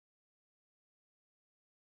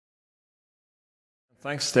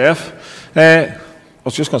Thanks, Steph. I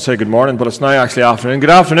was just going to say good morning, but it's now actually afternoon. Good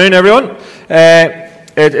afternoon, everyone.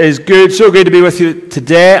 It is so good to be with you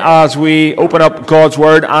today as we open up God's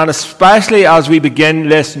Word, and especially as we begin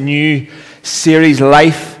this new series,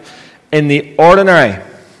 Life in the Ordinary.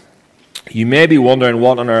 You may be wondering,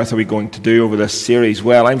 what on earth are we going to do over this series?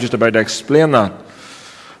 Well, I'm just about to explain that.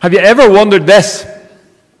 Have you ever wondered this?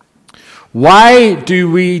 Why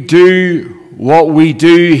do we do what we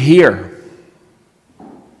do here?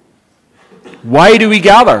 Why do we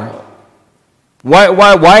gather? Why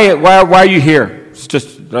are you here? It's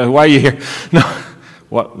just, why are you here? No,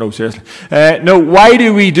 what? No, seriously. No, why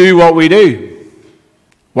do we do what we do?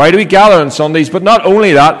 Why do we gather on Sundays? But not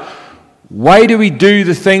only that, why do we do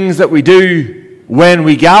the things that we do when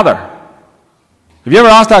we gather? Have you ever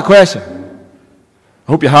asked that question?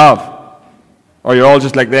 I hope you have. Or you're all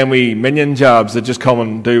just like them wee minion jobs that just come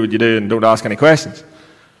and do what you do and don't ask any questions.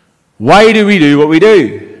 Why do we do what we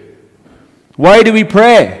do? Why do we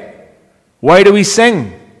pray? Why do we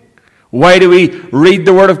sing? Why do we read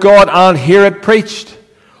the Word of God and hear it preached?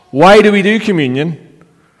 Why do we do communion?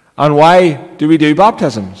 And why do we do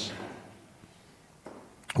baptisms?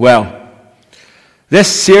 Well,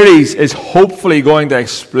 this series is hopefully going to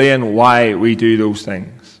explain why we do those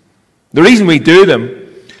things. The reason we do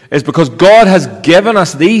them is because God has given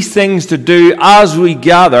us these things to do as we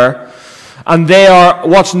gather, and they are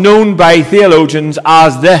what's known by theologians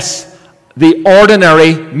as this: the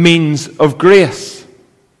ordinary means of grace.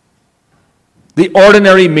 The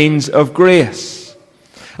ordinary means of grace.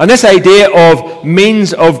 And this idea of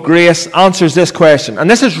means of grace answers this question. And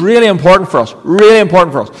this is really important for us. Really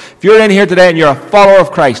important for us. If you're in here today and you're a follower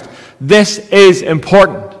of Christ, this is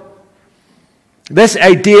important. This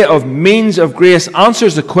idea of means of grace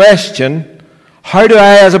answers the question: how do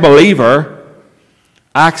I, as a believer,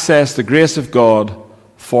 access the grace of God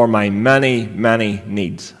for my many, many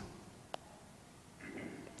needs?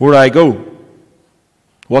 Where do I go?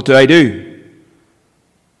 What do I do?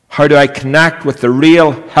 How do I connect with the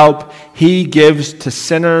real help He gives to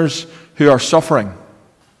sinners who are suffering?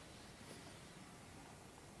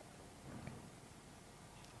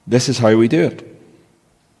 This is how we do it.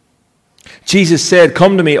 Jesus said,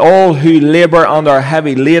 "Come to me, all who labor and are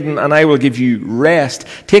heavy laden, and I will give you rest.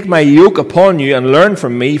 Take my yoke upon you and learn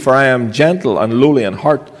from me, for I am gentle and lowly in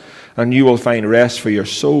heart, and you will find rest for your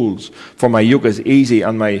souls. For my yoke is easy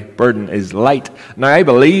and my burden is light." Now, I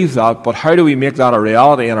believe that, but how do we make that a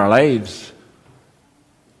reality in our lives?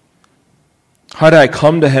 How do I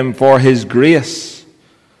come to Him for His grace?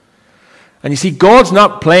 And you see, God's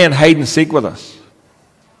not playing hide and seek with us.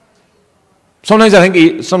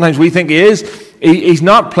 Sometimes we think He is. He's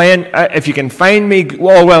not playing, if you can find me,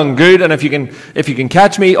 all well and good, and if you can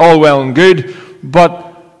catch me, all well and good, but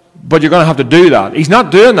you're going to have to do that. He's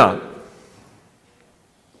not doing that.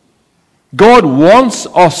 God wants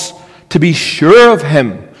us to be sure of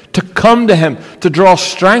Him, to come to Him, to draw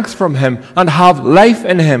strength from Him, and have life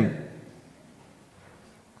in Him.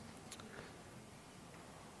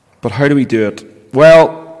 But how do we do it?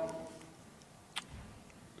 Well,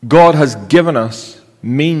 God has given us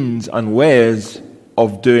means and ways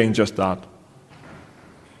of doing just that.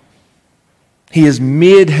 He has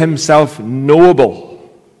made Himself knowable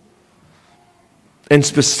in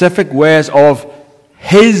specific ways of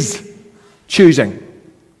His choosing,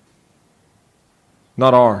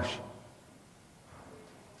 not ours.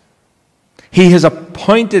 He has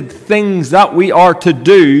appointed things that we are to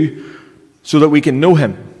do so that we can know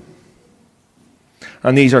Him.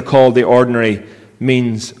 And these are called the ordinary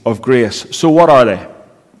means of grace. So what are they?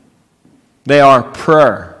 They are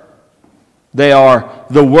prayer. They are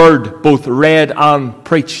the Word, both read and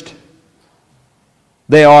preached.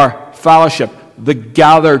 They are fellowship, the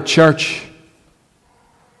gathered church.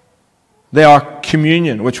 They are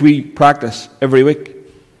communion, which we practice every week.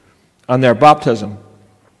 And their baptism.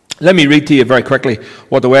 Let me read to you very quickly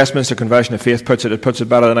what the Westminster Confession of Faith puts it. It puts it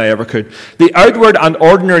better than I ever could. The outward and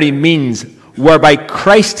ordinary means whereby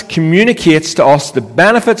Christ communicates to us the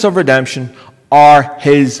benefits of redemption are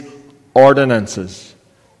His ordinances,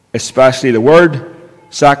 especially the Word,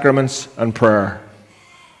 sacraments, and prayer.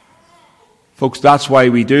 Folks, that's why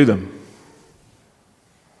we do them.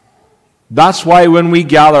 That's why when we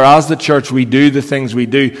gather as the church, we do the things we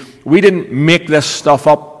do. We didn't make this stuff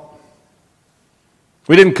up.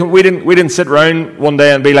 We didn't sit around one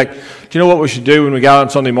day and be like, do you know what we should do when we gather on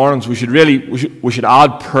Sunday mornings? We should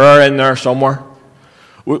add prayer in there somewhere.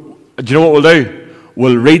 Do you know what we'll do?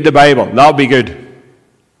 We'll read the Bible. That'll be good.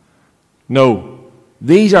 No.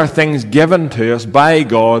 These are things given to us by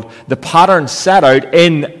God, the pattern set out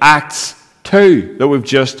in Acts 2 that we've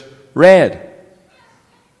just read.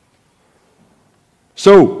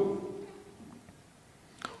 So,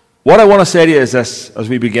 what I want to say to you is this as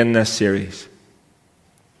we begin this series.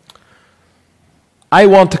 I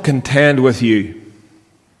want to contend with you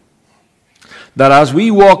that as we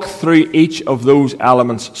walk through each of those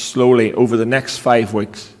elements slowly over the next 5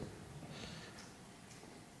 weeks,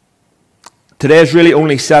 today is really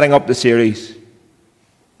only setting up the series.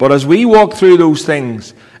 But as we walk through those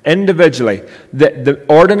things individually, the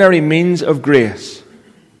ordinary means of grace,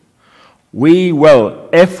 we will,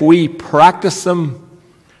 if we practice them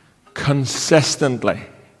consistently,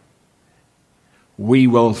 we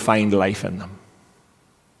will find life in them.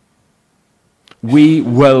 We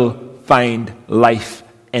will find life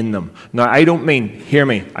in them. Now, I don't mean, hear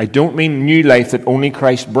me, I don't mean new life that only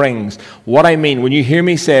Christ brings. What I mean, when you hear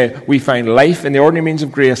me say we find life in the ordinary means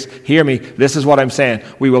of grace, hear me, this is what I'm saying.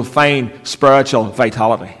 We will find spiritual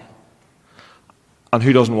vitality. And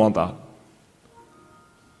who doesn't want that?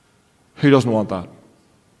 Who doesn't want that?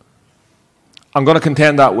 I'm going to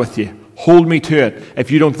contend that with you. Hold me to it.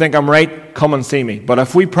 If you don't think I'm right, come and see me. But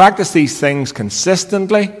if we practice these things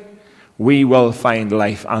consistently, we will find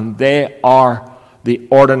life. And they are the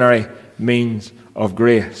ordinary means of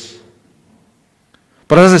grace.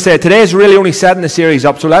 But as I said, today is really only setting the series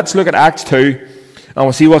up. So let's look at Acts 2 and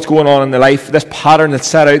we'll see what's going on in the life, this pattern that's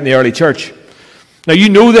set out in the early church. Now, you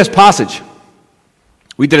know this passage.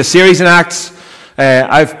 We did a series in Acts.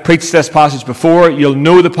 I've preached this passage before. You'll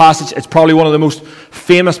know the passage. It's probably one of the most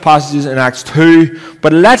famous passages in Acts 2.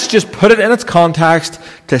 But let's just put it in its context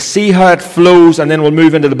to see how it flows, and then we'll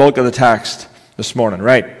move into the bulk of the text this morning,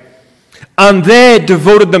 right? And they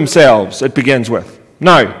devoted themselves, it begins with.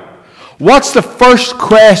 Now, what's the first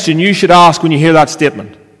question you should ask when you hear that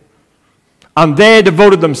statement? And they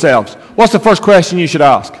devoted themselves. What's the first question you should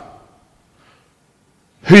ask?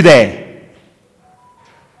 Who they?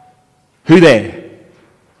 Who they?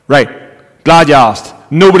 Right. Glad you asked.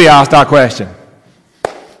 Nobody asked that question.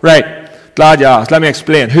 Right. Glad you asked. Let me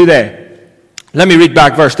explain. Who they? Let me read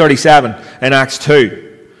back verse 37 in Acts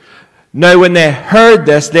 2. Now when they heard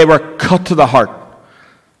this, they were cut to the heart.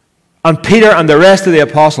 And Peter and the rest of the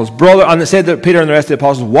apostles, and they said to Peter and the rest of the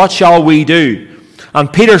apostles, what shall we do?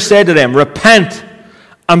 And Peter said to them, repent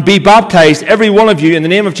and be baptized, every one of you, in the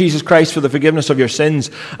name of Jesus Christ for the forgiveness of your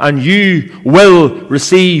sins, and you will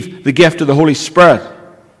receive the gift of the Holy Spirit.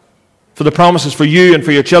 For the promises for you and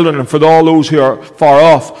for your children and for all those who are far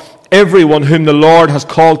off, everyone whom the Lord has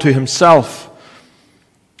called to himself.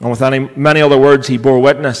 And with many other words he bore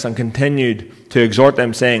witness and continued to exhort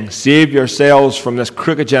them, saying, save yourselves from this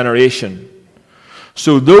crooked generation.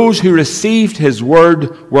 So those who received his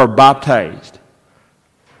word were baptized.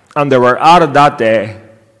 And there were added that day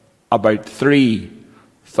about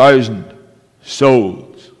 3,000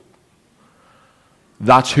 souls.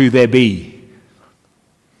 That's who they be.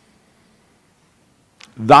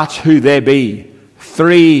 That's who they be.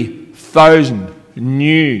 3,000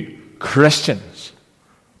 new Christians.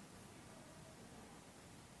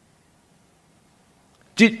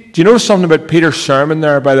 Do you notice something about Peter's sermon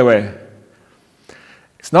there, by the way?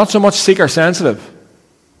 It's not so much seeker sensitive.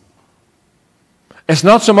 It's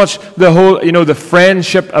not so much the whole, the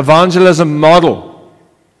friendship evangelism model.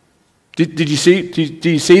 Did you see? Do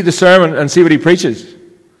you see the sermon and see what he preaches?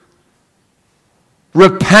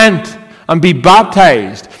 Repent and be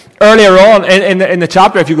baptized. Earlier on in the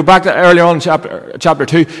chapter, if you go back to earlier on in chapter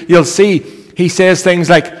 2, you'll see he says things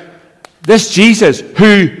like, this Jesus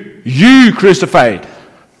who you crucified.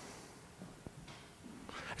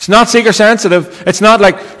 It's not seeker sensitive. It's not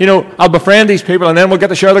like, I'll befriend these people and then we'll get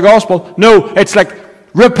to share the gospel. No, it's like,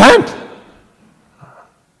 repent.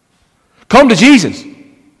 Come to Jesus.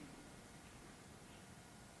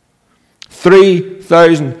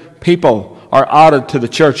 3,000 people are added to the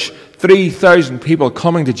church. 3,000 people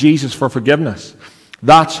coming to Jesus for forgiveness.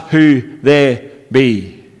 That's who they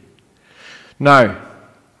be. Now,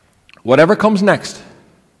 whatever comes next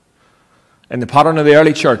in the pattern of the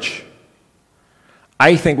early church,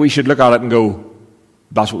 I think we should look at it and go,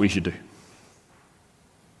 that's what we should do.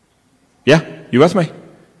 Yeah? You with me?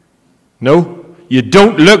 No? You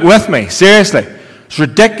don't look with me. Seriously. It's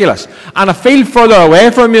ridiculous. And I feel further away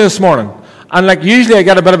from you this morning. And usually I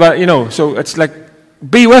get a bit of a, so it's like,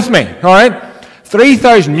 be with me, all right?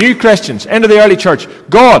 3,000 new Christians into the early church.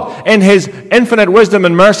 God, in his infinite wisdom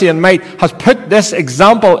and mercy and might, has put this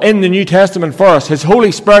example in the New Testament for us. His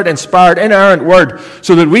Holy Spirit inspired, inerrant word,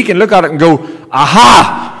 so that we can look at it and go,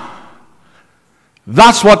 aha!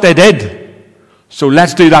 That's what they did. So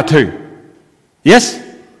let's do that too. Yes?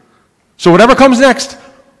 So whatever comes next,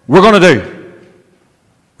 we're going to do.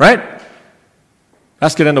 Right?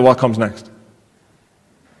 Let's get into what comes next.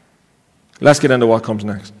 Let's get into what comes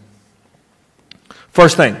next.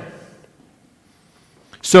 First thing.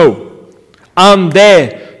 So, and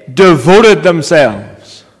they devoted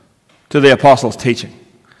themselves to the apostles' teaching,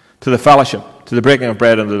 to the fellowship, to the breaking of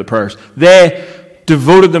bread, and to the prayers. They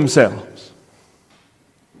devoted themselves.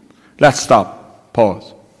 Let's stop.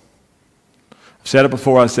 Pause. I've said it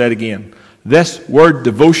before, I'll say it again. This word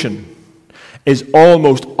devotion is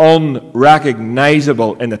almost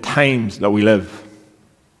unrecognizable in the times that we live.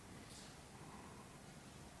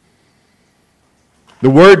 The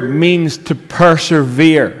word means to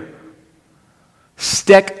persevere,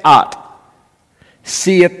 stick at,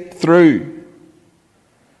 see it through.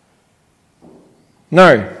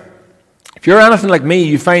 Now, if you're anything like me,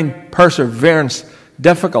 you find perseverance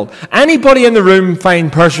difficult. Anybody in the room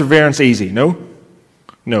find perseverance easy? No?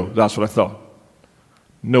 No, that's what I thought.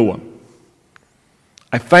 No one.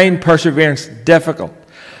 I find perseverance difficult.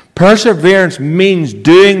 Perseverance means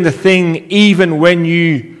doing the thing even when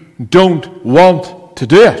you don't want to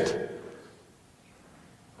do it.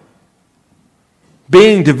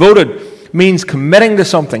 Being devoted means committing to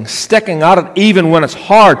something, sticking at it even when it's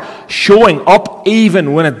hard, showing up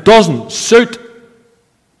even when it doesn't suit.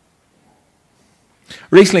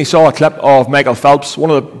 Recently saw a clip of Michael Phelps, one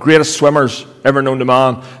of the greatest swimmers ever known to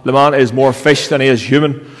man. The man is more fish than he is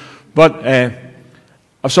human. But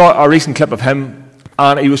I saw a recent clip of him,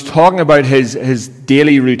 and he was talking about his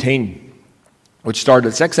daily routine, which started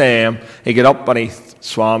at 6 a.m. He'd get up and he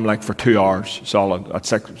swam like for 2 hours solid at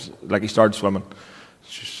 6, like he started swimming.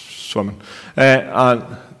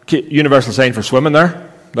 And universal sign for swimming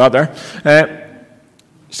there, that there.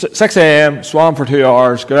 6 a.m., swam for 2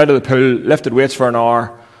 hours, got out of the pool, lifted weights for an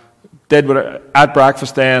hour, ate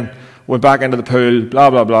breakfast then, went back into the pool, blah,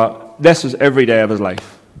 blah, blah. This was every day of his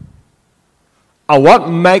life. And what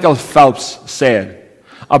Michael Phelps said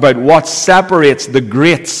about what separates the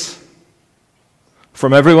greats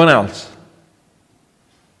from everyone else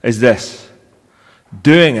is this: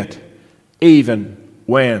 doing it even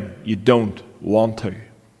when you don't want to.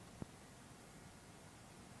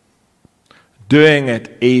 Doing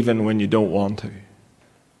it even when you don't want to.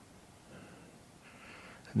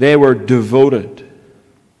 They were devoted.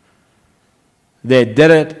 They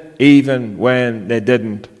did it even when they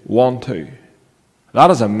didn't want to. That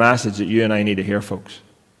is a message that you and I need to hear, folks.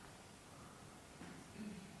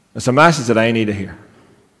 It's a message that I need to hear.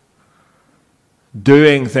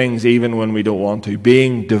 Doing things even when we don't want to.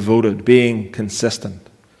 Being devoted. Being consistent.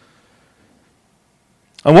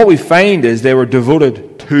 And what we find is they were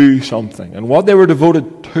devoted to something. And what they were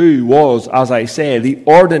devoted to was, as I say, the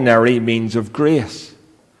ordinary means of grace.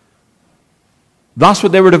 That's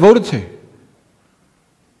what they were devoted to.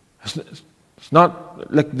 It's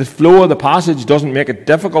not like the flow of the passage doesn't make it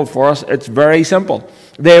difficult for us. It's very simple.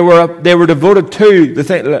 They were devoted to the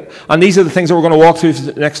thing, and these are the things that we're going to walk through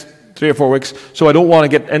for the next 3 or 4 weeks. So I don't want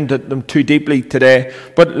to get into them too deeply today.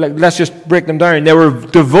 But let's just break them down. They were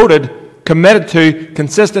devoted, committed to,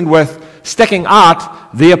 consistent with, sticking at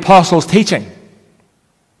the apostles' teaching.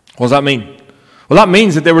 What does that mean? Well, that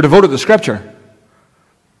means that they were devoted to Scripture.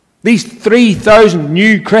 These 3,000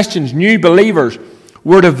 new Christians, new believers,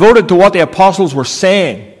 were devoted to what the apostles were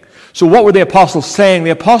saying. So what were the apostles saying?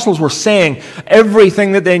 The apostles were saying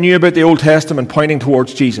everything that they knew about the Old Testament pointing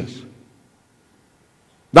towards Jesus.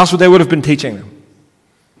 That's what they would have been teaching them.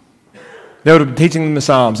 They would have been teaching them the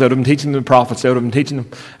Psalms. They would have been teaching them the prophets. They would have been teaching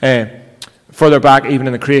them further back, even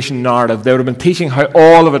in the creation narrative. They would have been teaching how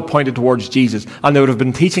all of it pointed towards Jesus. And they would have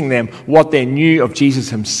been teaching them what they knew of Jesus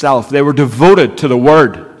himself. They were devoted to the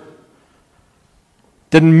Word.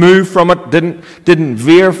 Didn't move from it, didn't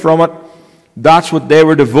veer from it. That's what they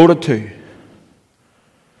were devoted to.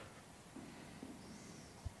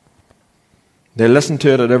 They listened to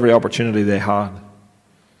it at every opportunity they had.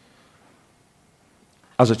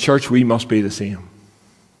 As a church, we must be the same.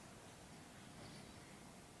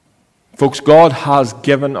 Folks, God has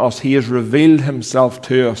given us, He has revealed Himself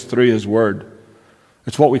to us through His Word.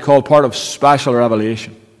 It's what we call part of special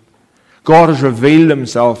revelation. God has revealed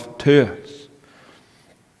Himself to us.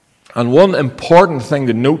 And one important thing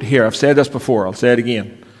to note here, I've said this before, I'll say it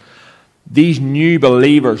again. These new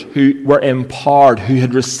believers who were empowered, who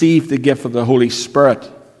had received the gift of the Holy Spirit,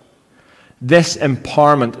 this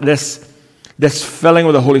empowerment, this filling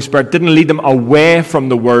with the Holy Spirit didn't lead them away from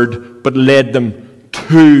the Word, but led them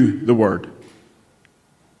to the Word.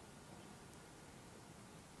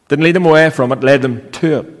 Didn't lead them away from it, led them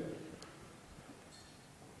to it.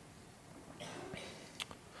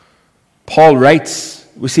 Paul writes,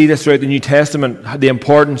 we see this throughout the New Testament, the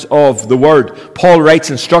importance of the Word. Paul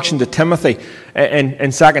writes instruction to Timothy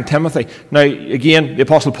in 2 Timothy. Now, again, the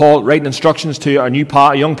Apostle Paul writing instructions to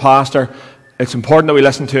a young pastor it's important that we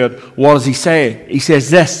listen to it. What does he say? He says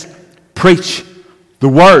this: preach the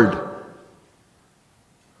word.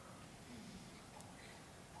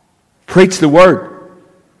 Preach the word.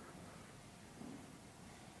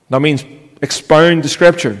 That means expound the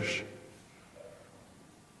scriptures.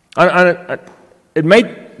 And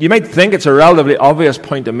you might think it's a relatively obvious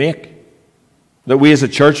point to make, that we as a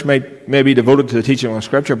church may be devoted to the teaching of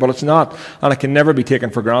Scripture, but it's not, and it can never be taken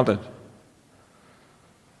for granted.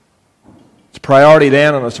 It's a priority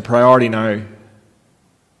then, and it's a priority now.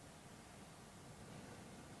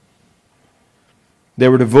 They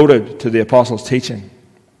were devoted to the apostles' teaching.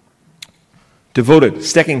 Devoted,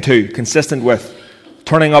 sticking to, consistent with,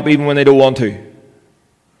 turning up even when they don't want to.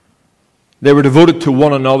 They were devoted to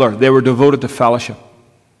one another. They were devoted to fellowship.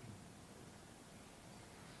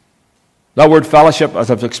 That word fellowship, as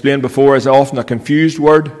I've explained before, is often a confused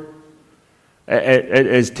word. It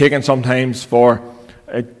is taken sometimes for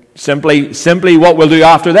simply what we'll do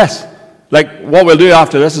after this. Like, what we'll do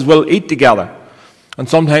after this is we'll eat together. And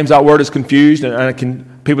sometimes that word is confused,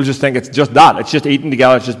 and people just think it's just that. It's just eating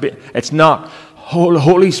together. It's not.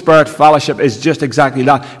 Holy Spirit fellowship is just exactly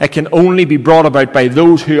that. It can only be brought about by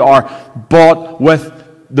those who are bought with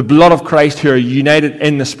the blood of Christ, who are united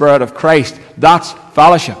in the Spirit of Christ. That's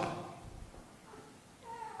fellowship.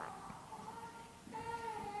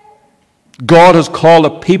 God has called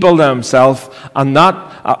a people to himself, and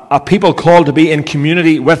not a people called to be in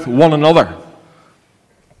community with one another.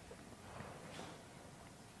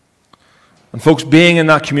 And folks, being in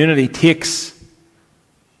that community takes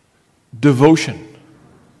devotion,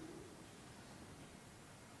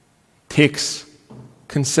 takes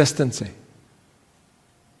consistency,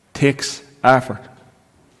 takes effort.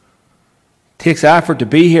 Takes effort to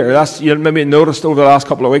be here. You maybe noticed over the last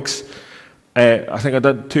couple of weeks, I think I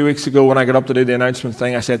did 2 weeks ago when I got up to do the announcement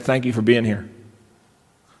thing, I said thank you for being here.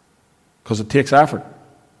 Because it takes effort.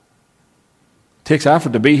 It takes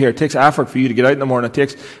effort to be here. It takes effort for you to get out in the morning.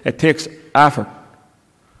 It takes effort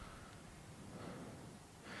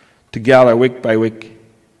to gather week by week.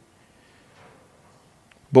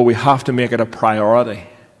 But we have to make it a priority.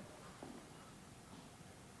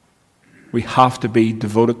 We have to be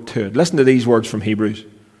devoted to it. Listen to these words from Hebrews.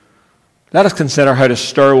 Let us consider how to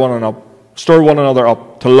stir one another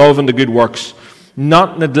up to love and to good works,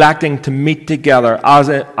 not neglecting to meet together as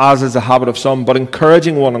is the habit of some, but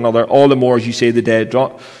encouraging one another all the more as you see the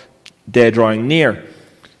day drawing near.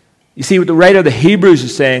 You see what the writer of the Hebrews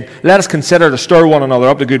is saying: let us consider to stir one another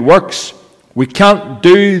up to good works. We can't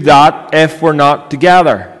do that if we're not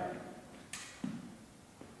together.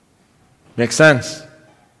 Makes sense?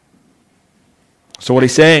 So what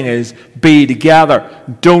he's saying is, be together.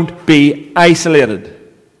 Don't be isolated.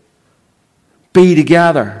 Be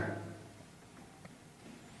together.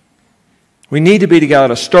 We need to be together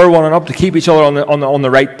to stir one another up, to keep each other on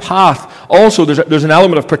the right path. Also, there's an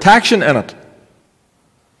element of protection in it.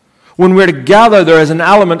 When we're together, there is an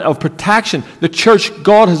element of protection. The church,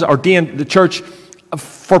 God has ordained the church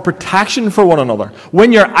for protection for one another.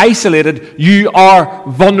 When you're isolated, you are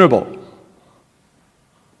vulnerable.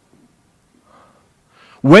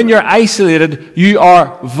 When you're isolated, you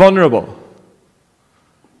are vulnerable.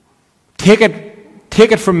 Take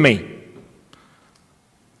it from me,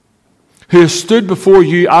 who has stood before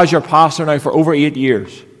you as your pastor now for over 8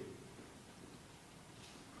 years.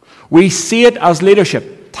 We see it as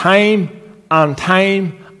leadership, time and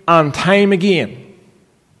time and time again.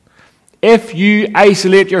 If you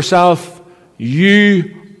isolate yourself,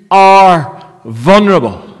 you are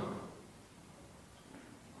vulnerable.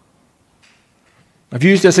 I've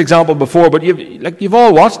used this example before, but you've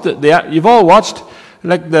all watched you've all watched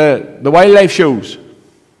like the wildlife shows,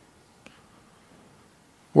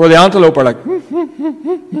 where the antelope are like,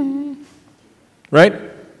 right?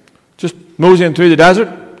 Just moseying through the desert,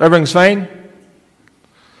 everything's fine.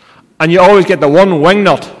 And you always get the one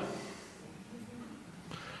wingnut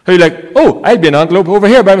who like, oh, I'll be an antelope over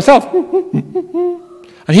here by myself.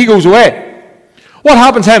 And he goes away. What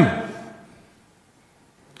happens to him?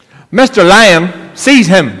 Mr. Lion sees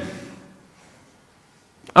him.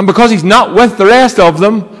 And because he's not with the rest of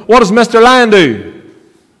them, what does Mr. Lion do?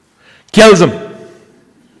 Kills him.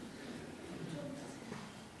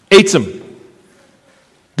 Eats him.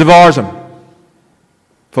 Devours him.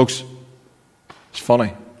 Folks, it's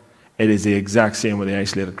funny. It is the exact same with the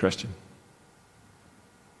isolated Christian.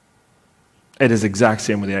 It is the exact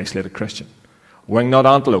same with the isolated Christian. Wingnut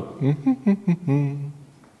antelope.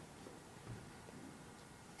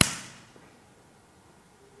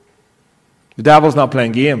 The devil's not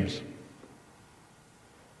playing games.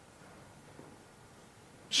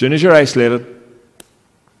 As soon as you're isolated,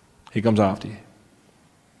 he comes after you.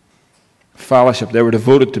 fellowship. They were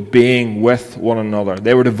devoted to being with one another.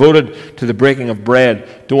 They were devoted to the breaking of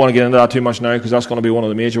bread. Don't want to get into that too much now because that's going to be one of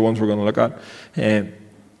the major ones we're going to look at. And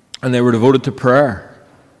they were devoted to prayer.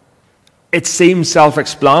 It seems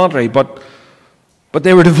self-explanatory, but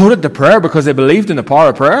they were devoted to prayer because they believed in the power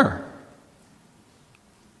of prayer.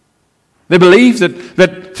 They believed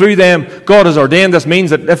that through them God has ordained this means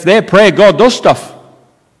that if they pray, God does stuff.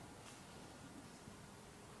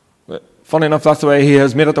 Funny enough, that's the way He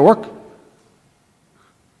has made it to work.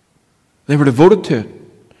 They were devoted to it.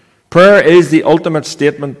 Prayer is the ultimate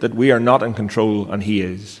statement that we are not in control and He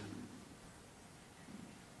is.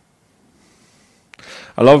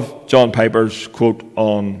 I love John Piper's quote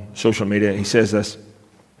on social media. He says this.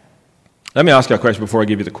 Let me ask you a question before I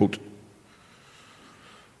give you the quote.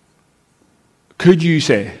 Could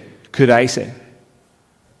I say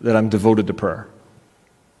that I'm devoted to prayer?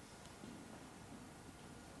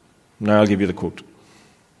 Now I'll give you the quote.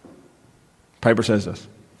 Piper says this.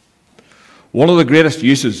 One of the greatest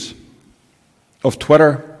uses of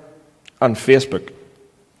Twitter and Facebook,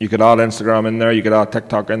 you could add Instagram in there, you could add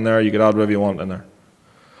TikTok in there, you could add whatever you want in there,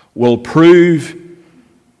 will prove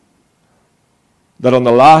that on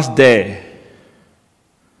the last day,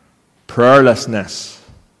 prayerlessness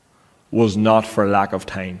was not for lack of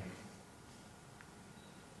time.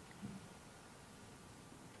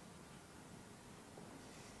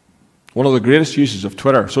 One of the greatest uses of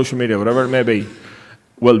Twitter, social media, whatever it may be,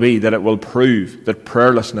 will be that it will prove that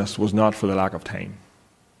prayerlessness was not for the lack of time.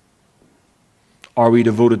 Are we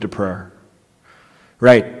devoted to prayer?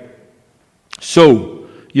 Right. So,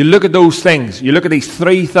 you look at those things, you look at these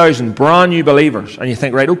 3,000 brand new believers, and you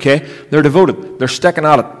think, right, okay, they're devoted, they're sticking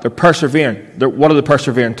at it, they're persevering. What are they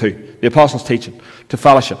persevering to? The apostles' teaching, to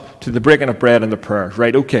fellowship, to the breaking of bread and the prayers.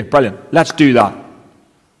 Right, okay, brilliant. Let's do that.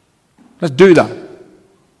 Let's do that.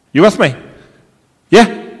 You with me?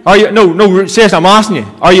 Yeah? Are you? No, seriously, I'm asking you.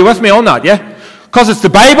 Are you with me on that, yeah? Because it's the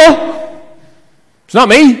Bible. It's not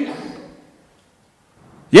me.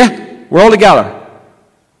 Yeah? We're all together.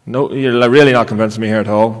 No, you're really not convincing me here at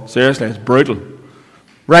all. Seriously, it's brutal.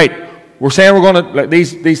 Right. We're saying we're going to, like,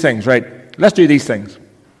 these things, right? Let's do these things.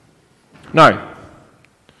 Now,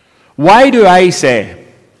 why do I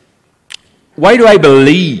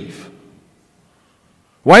believe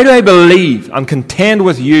and contend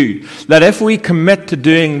with you that if we commit to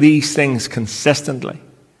doing these things consistently,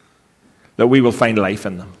 that we will find life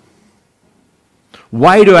in them?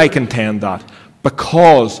 Why do I contend that?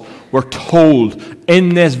 Because we're told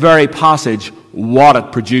in this very passage what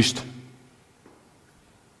it produced.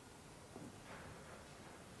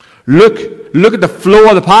 Look at the flow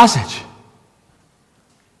of the passage.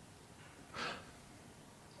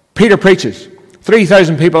 Peter preaches.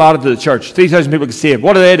 3,000 people added to the church. 3,000 people get saved.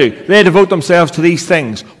 What do? They devote themselves to these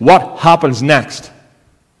things. What happens next?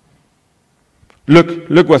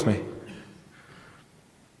 Look with me.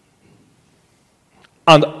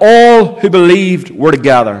 And all who believed were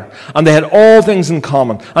together, and they had all things in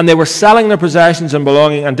common, and they were selling their possessions and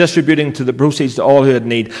belonging and distributing to the proceeds to all who had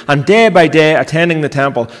need. And day by day, attending the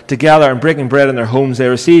temple together and breaking bread in their homes, they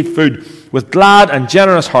received food with glad and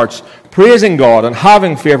generous hearts, praising God and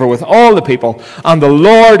having favor with all the people. And the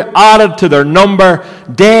Lord added to their number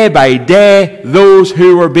day by day those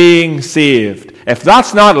who were being saved. If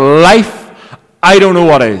that's not life, I don't know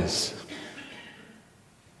what is.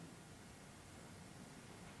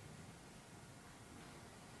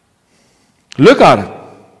 Look at it.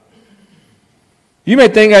 You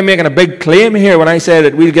might think I'm making a big claim here when I say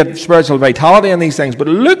that we'll get spiritual vitality in these things, but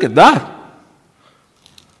look at that.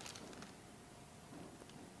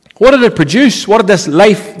 What did it produce? What did this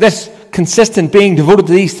life, this consistent being devoted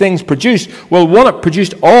to these things produce? Well, one, it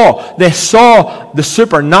produced awe. They saw the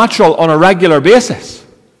supernatural on a regular basis.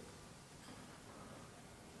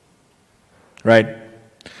 Right?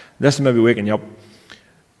 This may be waking you up.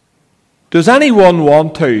 Does anyone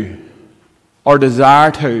want to or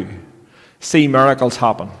desire to see miracles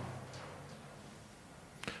happen?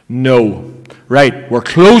 No. Right, we're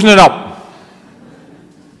closing it up.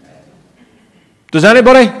 Does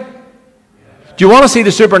anybody? Do you want to see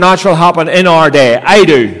the supernatural happen in our day? I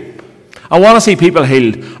do. I want to see people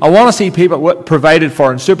healed. I want to see people provided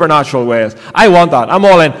for in supernatural ways. I want that. I'm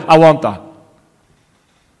all in. I want that.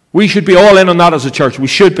 We should be all in on that as a church. We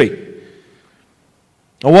should be.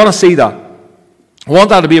 I want to see that. I want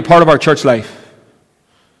that to be a part of our church life.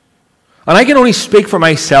 And I can only speak for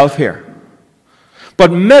myself here.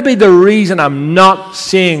 But maybe the reason I'm not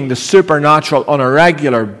seeing the supernatural on a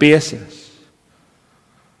regular basis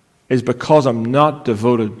is because I'm not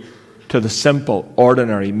devoted to the simple,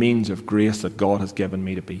 ordinary means of grace that God has given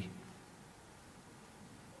me to be.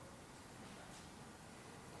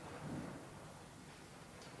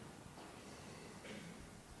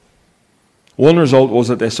 One result was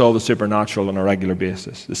that they saw the supernatural on a regular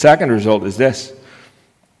basis. The second result is this.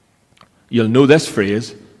 You'll know this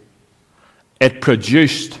phrase. It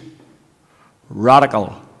produced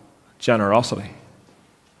radical generosity.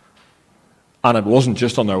 And it wasn't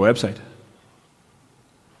just on their website.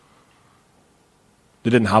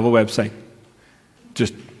 They didn't have a website.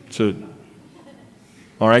 Just so.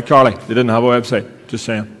 All right, Carly, they didn't have a website. Just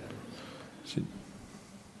saying.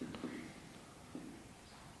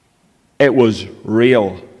 It was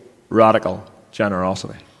real, radical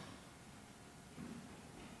generosity.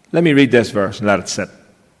 Let me read this verse and let it sit.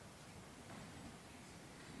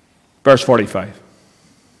 Verse 45.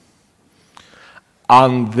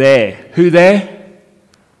 And they, who they?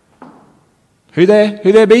 Who they?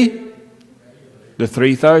 Who they be? The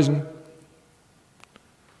 3,000.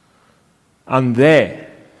 And they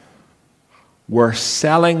were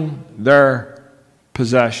selling their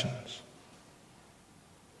possessions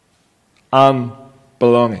and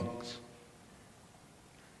belongings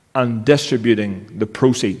and distributing the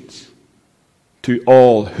proceeds to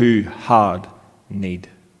all who had need.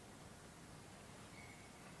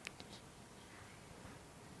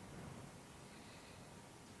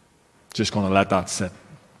 Just going to let that sit.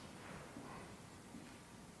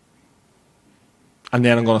 And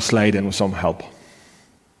then I'm going to slide in with some help.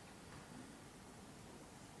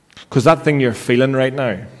 Because that thing you're feeling right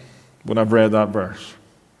now, when I've read that verse,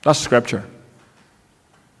 that's Scripture.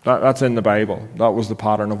 That's in the Bible. That was the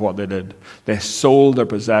pattern of what they did. They sold their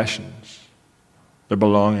possessions, their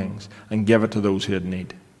belongings, and gave it to those who had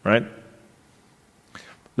need. Right?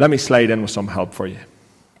 Let me slide in with some help for you.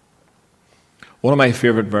 One of my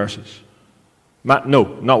favorite verses.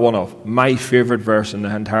 No, not one of. My favorite verse in the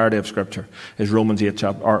entirety of Scripture is Romans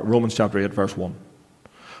chapter 8, verse 1.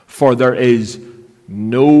 For there is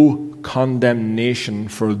no condemnation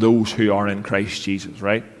for those who are in Christ Jesus,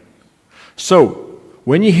 right? So,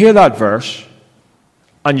 when you hear that verse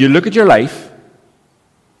and you look at your life,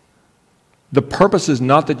 the purpose is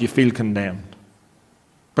not that you feel condemned.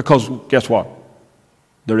 Because guess what?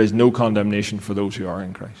 There is no condemnation for those who are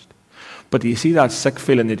in Christ. But do you see that sick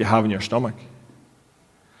feeling that you have in your stomach?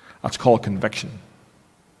 That's called conviction.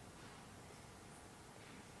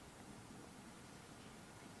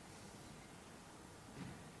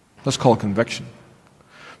 That's called conviction.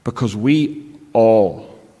 Because we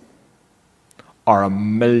all are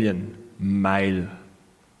 1,000,000 miles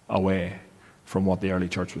away from what the early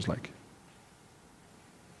church was like.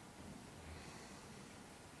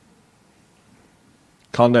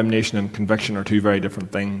 Condemnation and conviction are two very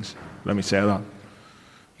different things. Let me say that.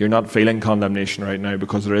 You're not feeling condemnation right now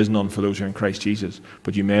because there is none for those who are in Christ Jesus,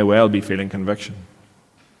 but you may well be feeling conviction.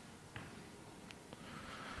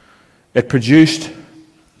 It produced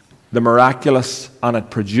the miraculous and it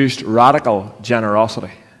produced radical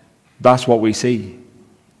generosity. That's what we see.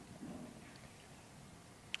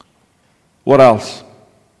 What else?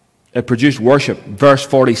 It produced worship. Verse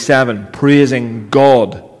 47, praising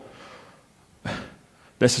God.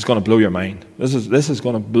 This is going to blow your mind. This is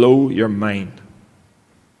going to blow your mind.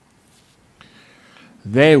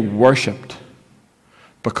 They worshipped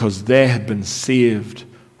because they had been saved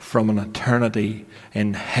from an eternity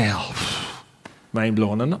in hell. Mind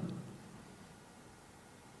blowing, isn't it?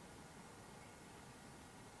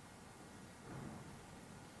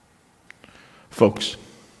 Folks,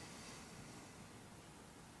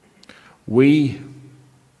 we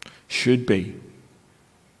should be,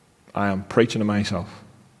 I am preaching to myself,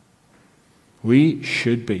 we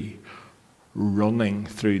should be running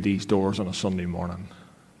through these doors on a Sunday morning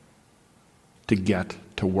to get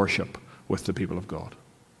to worship with the people of God.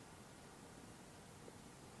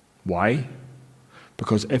 Why?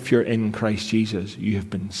 Because if you're in Christ Jesus, you have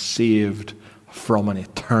been saved from an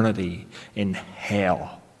eternity in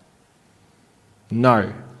hell.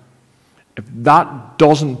 Now, if that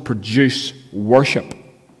doesn't produce worship,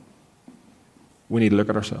 we need to look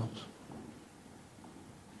at ourselves.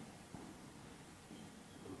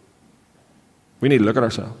 We need to look at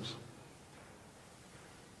ourselves.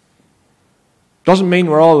 Doesn't mean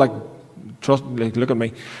we're all look at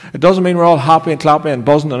me. It doesn't mean we're all happy and clappy and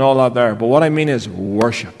buzzing and all that there. But what I mean is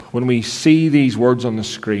worship. When we see these words on the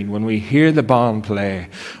screen, when we hear the band play,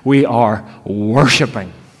 we are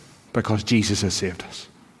worshiping because Jesus has saved us.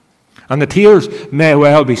 And the tears may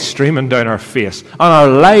well be streaming down our face, and our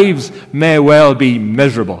lives may well be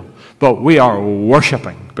miserable, but we are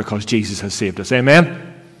worshiping because Jesus has saved us. Amen?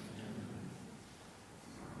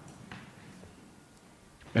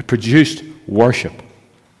 It produced worship.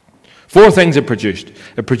 4 things it produced.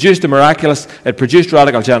 It produced the miraculous, it produced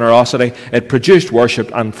radical generosity, it produced worship,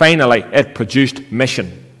 and finally, it produced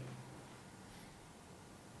mission.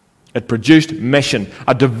 It produced mission.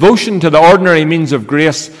 A devotion to the ordinary means of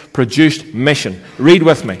grace produced mission. Read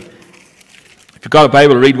with me. If you've got a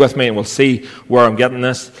Bible, read with me and we'll see where I'm getting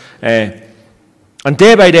this. And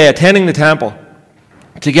day by day, attending the temple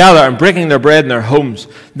together and breaking their bread in their homes,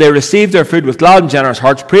 they received their food with glad and generous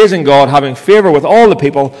hearts, praising God, having favor with all the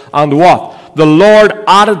people, and what? The Lord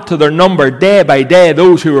added to their number day by day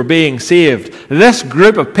those who were being saved. This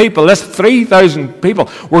group of people, this 3,000 people,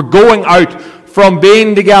 were going out from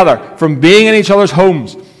being together, from being in each other's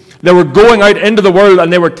homes. They were going out into the world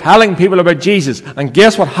and they were telling people about Jesus. And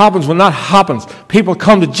guess what happens when that happens? People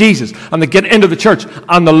come to Jesus and they get into the church,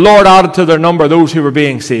 and the Lord added to their number those who were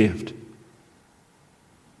being saved.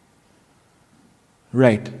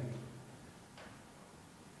 Right.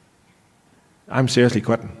 I'm seriously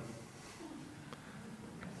quitting.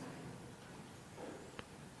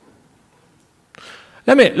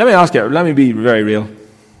 Let me ask you, let me be very real.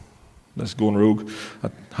 This is going rogue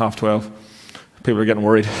at 12:30. People are getting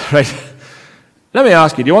worried, right? Let me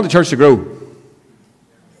ask you, do you want the church to grow?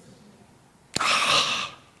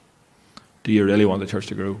 Do you really want the church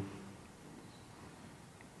to grow?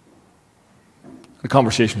 A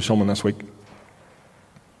conversation with someone this week.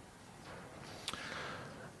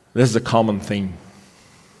 This is a common theme.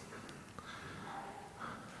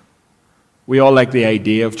 We all like the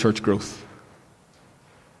idea of church growth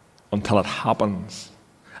until it happens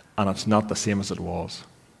and it's not the same as it was.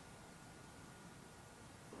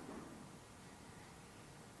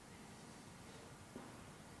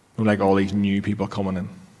 We like all these new people coming in.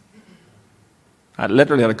 I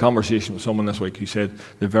literally had a conversation with someone this week who said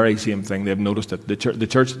the very same thing. They've noticed it. The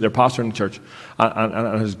church, their pastor in the church, and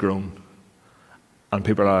it has grown. And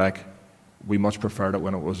people are like, we much preferred it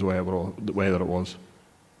when it was the way that it was.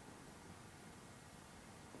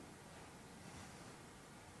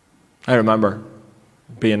 I remember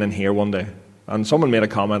being in here one day, and someone made a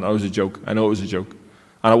comment. It was a joke. I know it was a joke.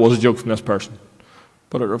 And it was a joke from this person.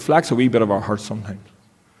 But it reflects a wee bit of our hearts sometimes.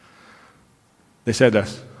 They said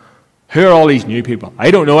this: who are all these new people? I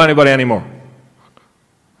don't know anybody anymore.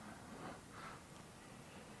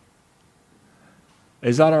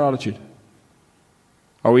 Is that our attitude?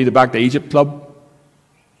 Are we the Back to Egypt club?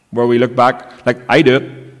 Where we look back, like I do it.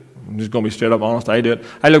 I'm just going to be straight up honest, I do it.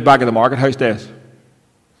 I look back at the Market House days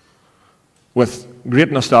with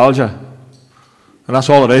great nostalgia. And that's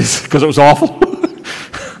all it is, because it was awful.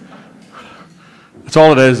 That's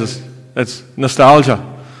all it is. It's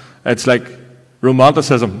nostalgia. It's like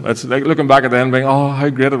romanticism. It's like looking back at the end being, oh, how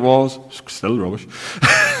great it was. Still rubbish.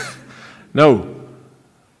 No.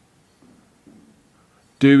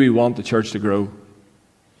 Do we want the church to grow?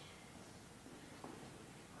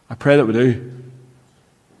 I pray that we do.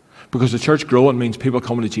 Because the church growing means people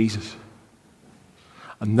coming to Jesus.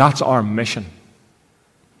 And that's our mission.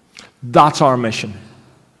 That's our mission.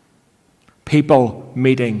 People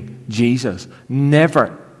meeting Jesus.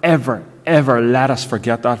 Never, ever, ever let us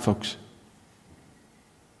forget that, folks.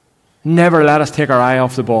 Never let us take our eye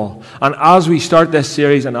off the ball. And as we start this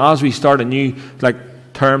series and as we start a new,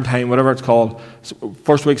 term time, whatever it's called,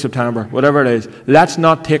 first week September, whatever it is, let's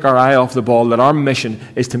not take our eye off the ball. That our mission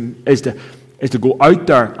is to go out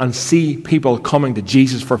there and see people coming to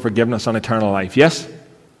Jesus for forgiveness and eternal life. Yes?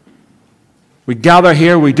 We gather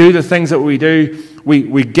here, we do the things that we do,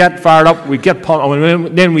 we get fired up, we get pumped,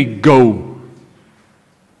 and then we go.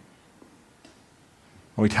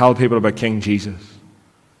 And we tell people about King Jesus.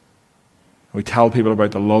 We tell people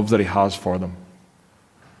about the love that He has for them.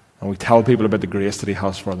 And we tell people about the grace that He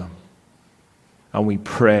has for them. And we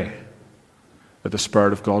pray that the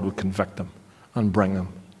Spirit of God would convict them and bring them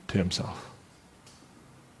to Himself.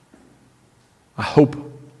 I hope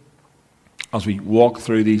as we walk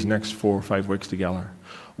through these next 4 or 5 weeks together,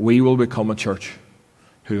 we will become a church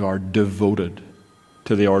who are devoted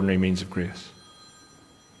to the ordinary means of grace.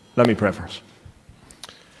 Let me pray first.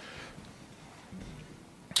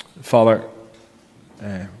 Father,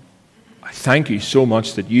 I thank You so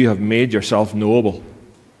much that You have made Yourself knowable.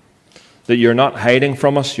 That You're not hiding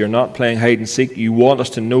from us. You're not playing hide and seek. You want us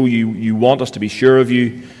to know You. You want us to be sure of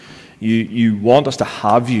You. You want us to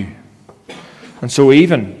have You. And so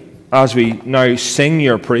even as we now sing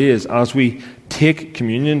Your praise, as we take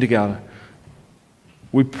communion together,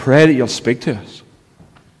 we pray that You'll speak to us.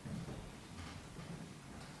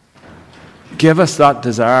 Give us that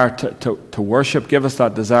desire to worship. Give us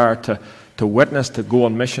that desire to witness, to go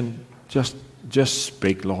on mission. Just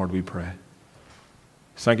speak, Lord, we pray.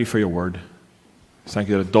 Thank You for Your word. Thank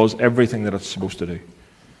You that it does everything that it's supposed to do.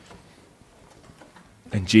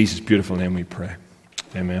 In Jesus' beautiful name we pray.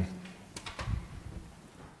 Amen.